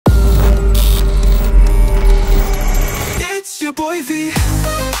ItzYaBoiV.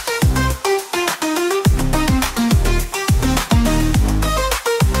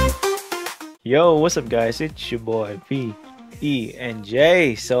 Yo, what's up guys? It's your boy V, E, and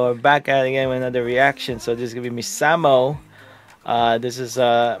J. So we're back at it again with another reaction. So this is gonna be MISAMO. This is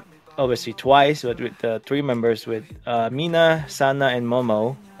obviously twice, but with three members with Mina, Sana, and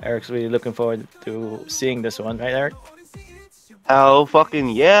Momo. Eric's really looking forward to seeing this one, right, Eric? Oh, fucking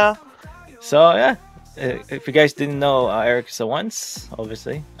yeah. So yeah, if you guys didn't know, Eric's a once,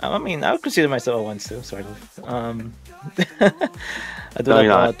 obviously. I mean, I would consider myself a once too, sort of.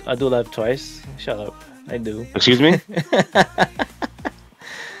 I do love twice. Shut up. I do. Excuse me?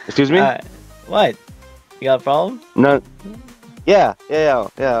 Excuse me? What? You got a problem? No. Yeah. Yeah,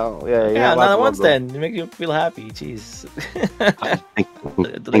 not once then. It makes you feel happy. Jeez.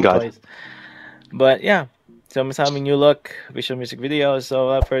 Thank God. Twice. But yeah, so I'm having new look, visual music videos. So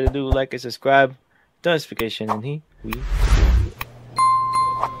without further ado, like and subscribe, notification, and we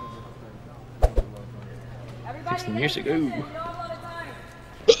 16 years ago.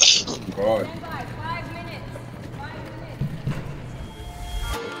 God.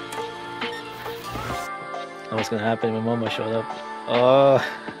 What's gonna happen when Momo showed up? Oh.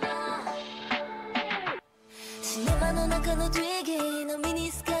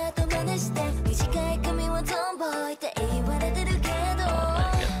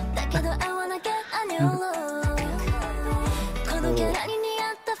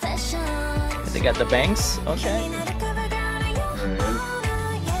 They got the bangs? Okay.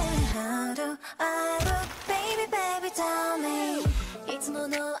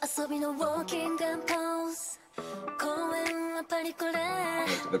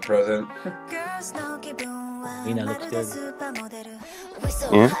 The present. Mina looks good.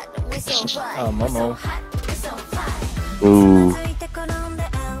 Yeah? Oh, Momo. Ooh.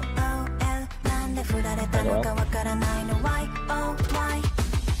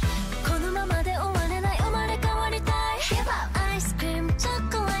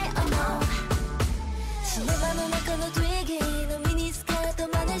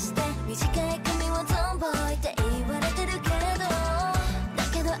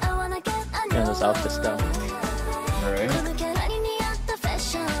 Yeah, those outfits though. Alright.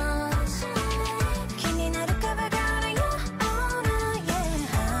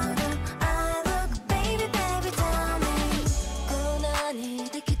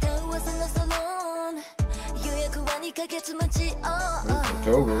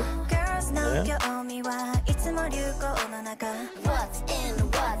 October. Yeah. What's in,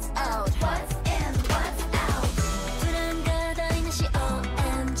 what's out, what's in, what's out. 불안가다이나시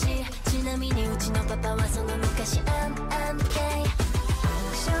OMG. ちなみにうちのパパはその昔 MMK。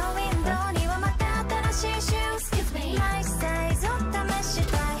ショーウィンドウにはまた新しいシューズ。Excuse me。ライフサイズを試し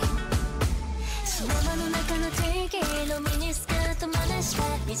たい。シネマの中の定義のミニスカート真似して。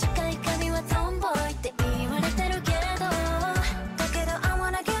短い髪はトンボイって言われてるけど。だけど I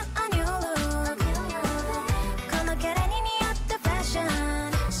wanna get a new look。このキャラに似合ったファッション。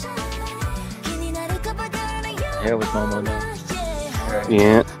気になるかばかりよ。 Hair with Momo though.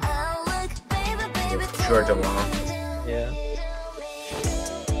 Yeah. Georgia long. Yeah.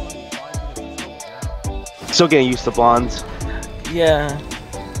 Still getting used to blondes. Yeah.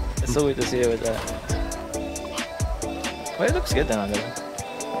 It's so weird to see it with that. Well, it looks good then on there.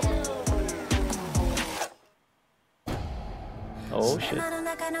 Oh shit.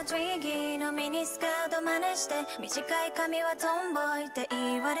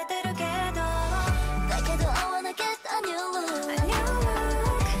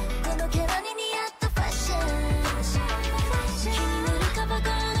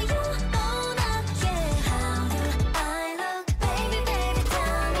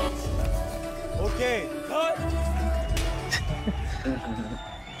 Okay, cut.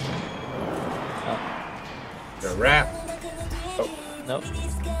 The rap. Oh, Nope.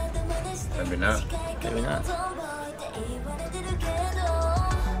 maybe not. Maybe not.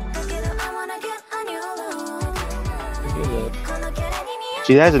 Good look.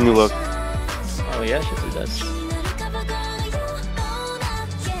 She has a new look. Oh yeah, she does.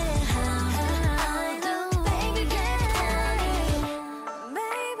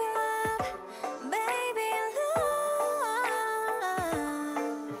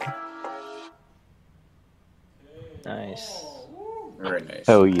 Nice. Very nice.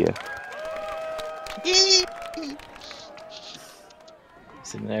 Oh yeah.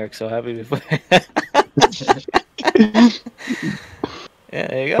 Isn't Eric so happy before? Yeah,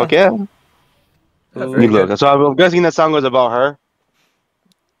 there you go. Fuck yeah. Ooh, New look. So I'm guessing that song was about her.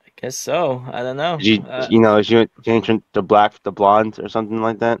 I guess so. I don't know. She, she changed to black, the blonde, or something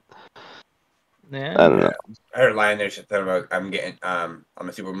like that. Yeah. I don't know. I heard a line there something about I'm a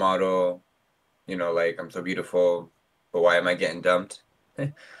supermodel, you know, like I'm so beautiful, but why am I getting dumped?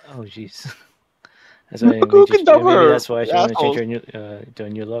 Oh jeez. That's why Who can dump maybe her? that's why she want to change Assholes. her new to a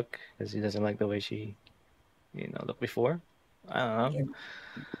new look because he doesn't like the way she looked before. I don't know.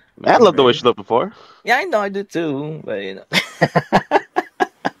 I love the way Maybe. she looked before. Yeah, I know I do too, but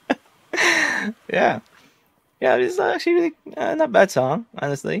yeah, yeah, it's actually really not a bad song,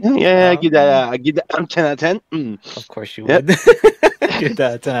 honestly. Yeah, I give that. I give that. I'm 10 out of 10. Of course you Yep. would. Give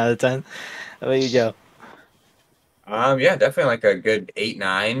that a 10 out of 10. How about you, Joe? Yeah, definitely like a good 8,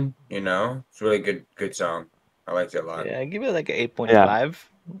 9. You know, it's a really good song. I liked it a lot. Yeah, I give it like an Yeah, 8.5.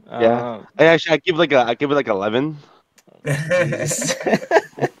 yeah. I give it like 11. Jesus.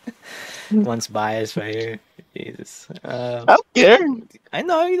 One's biased right here. Jesus. I don't care. I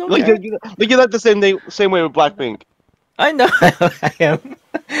know you don't Like care. you like the same way with Blackpink. I know I am.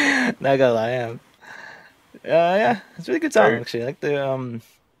 Not gonna lie, I am. Yeah, it's a really good song Right. actually. I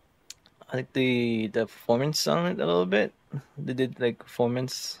like the performance on it a little bit. They did like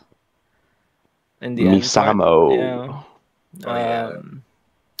performance in the end part. Yeah. Misamo. Oh yeah, Um.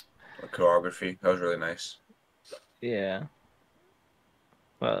 the choreography that was really nice. Yeah.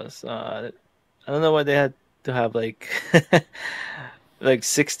 Well, I don't know why they had to have like like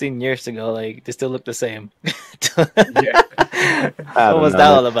 16 years ago. Like they still look the same. Yeah. I What don't was know, that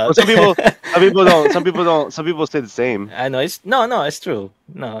man. all about? Well, some people don't. Some people don't. Some people say the same. I know it's no, it's true.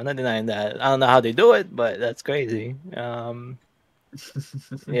 No, I'm not denying that. I don't know how they do it, but that's crazy.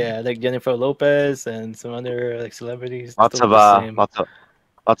 Yeah, like Jennifer Lopez and some other like celebrities Lots still look of the same. lots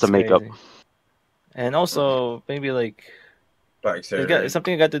It's of makeup. crazy. And also maybe like Like it's surgery.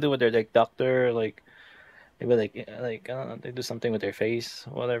 something got to do with their like doctor, like maybe like I don't know, they do something with their face,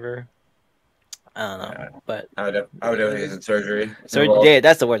 whatever. I don't know, Yeah. but I would definitely get some surgery surgery. involved. Yeah,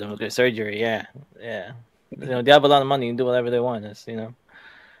 that's the word I'm looking for. Surgery. Yeah, yeah. They have a lot of money and do whatever they want. It's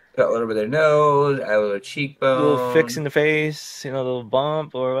Cut a little bit of their nose, add a little little fix cheekbone. in the face, little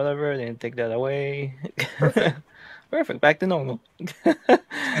bump or whatever. Then take that away. Perfect. Perfect. Back to normal.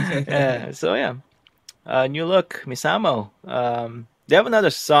 Yeah. So yeah. New look, Misamo. They have another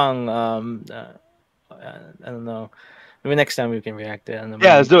song. I don't know. Maybe next time we can react to it. I don't know,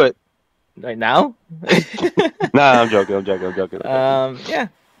 Yeah, let's maybe do it. right now. Nah, I'm joking. I'm joking. I'm joking. I'm joking. Yeah.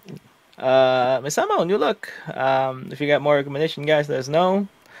 Misamo, new look. If you got more recommendation, guys, let us know.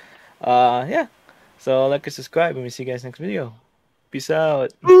 Yeah. So like and subscribe, and we see you guys next video. Peace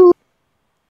out.